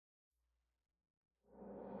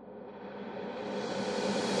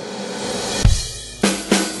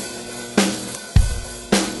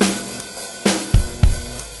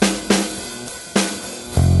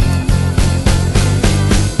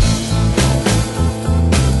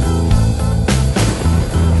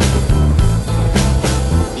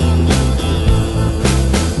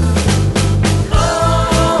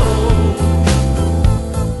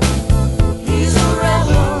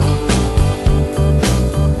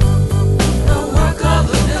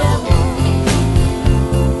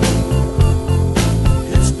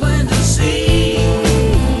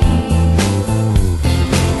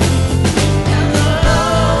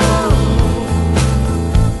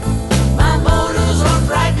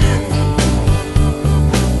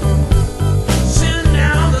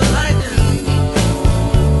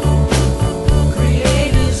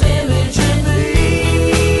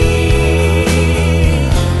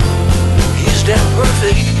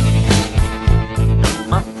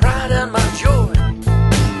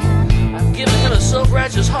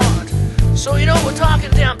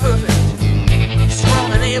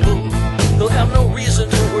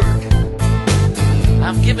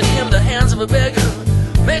him the hands of a beggar.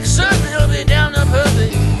 Make certain he'll be damned up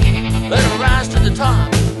perfect. Let him rise to the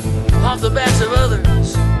top off the backs of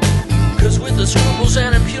others. Cause with the scruples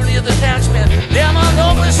and impunity of the taxman, damn, I'm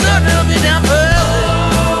awfully certain he'll be damn perfect.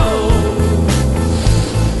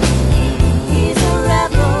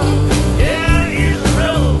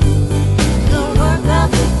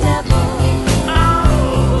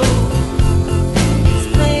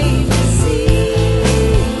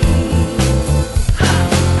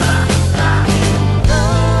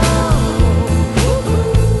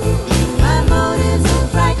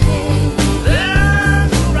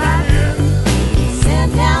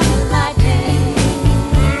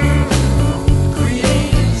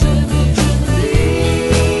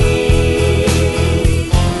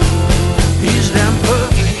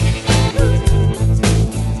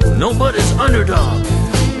 Nobody's underdog.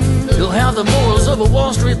 He'll have the morals of a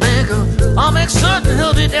Wall Street banker. I'll make certain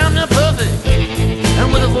he'll be damn near perfect.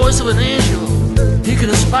 And with the voice of an angel, he can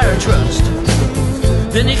inspire trust.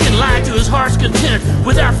 Then he can lie to his heart's content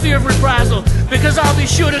without fear of reprisal, because I'll be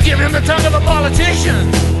sure to give him the tongue of a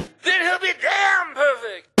politician. Then he'll be damn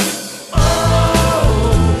perfect.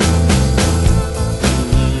 Oh,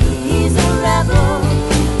 he's a rebel.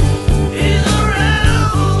 He's a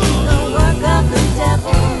rebel. The work of the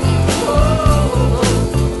devil.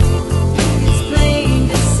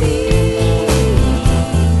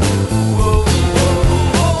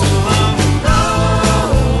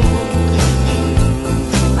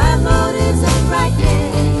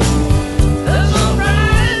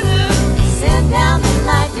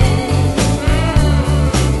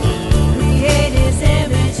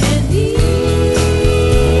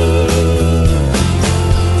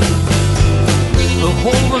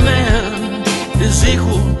 Is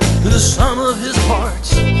equal to the sum of his parts.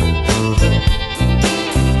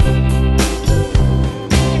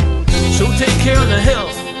 So take care of the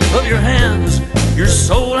health of your hands, your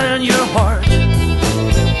soul, and your heart.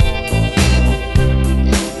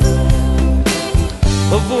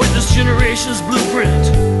 Avoid this generation's blueprint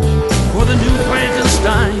for the new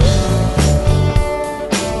Frankenstein.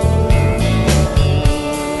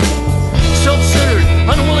 Self-centered,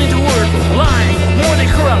 unwilling to work, lying, morally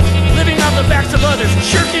corrupt, living on the backs of others,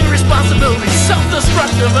 shirking responsibility,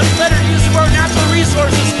 self-destructive, unfettered use of our natural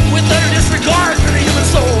resources with utter disregard for the human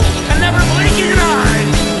soul, and never blinking an eye.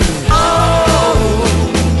 Oh!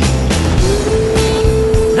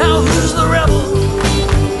 Now who's the rebel?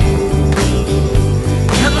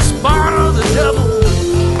 And the spawn of the devil?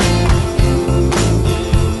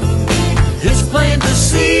 It's plain to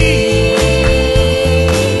see.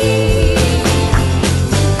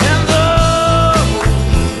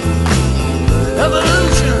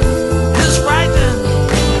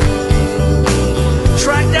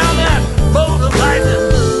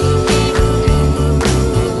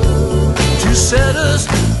 Set us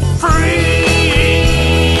free.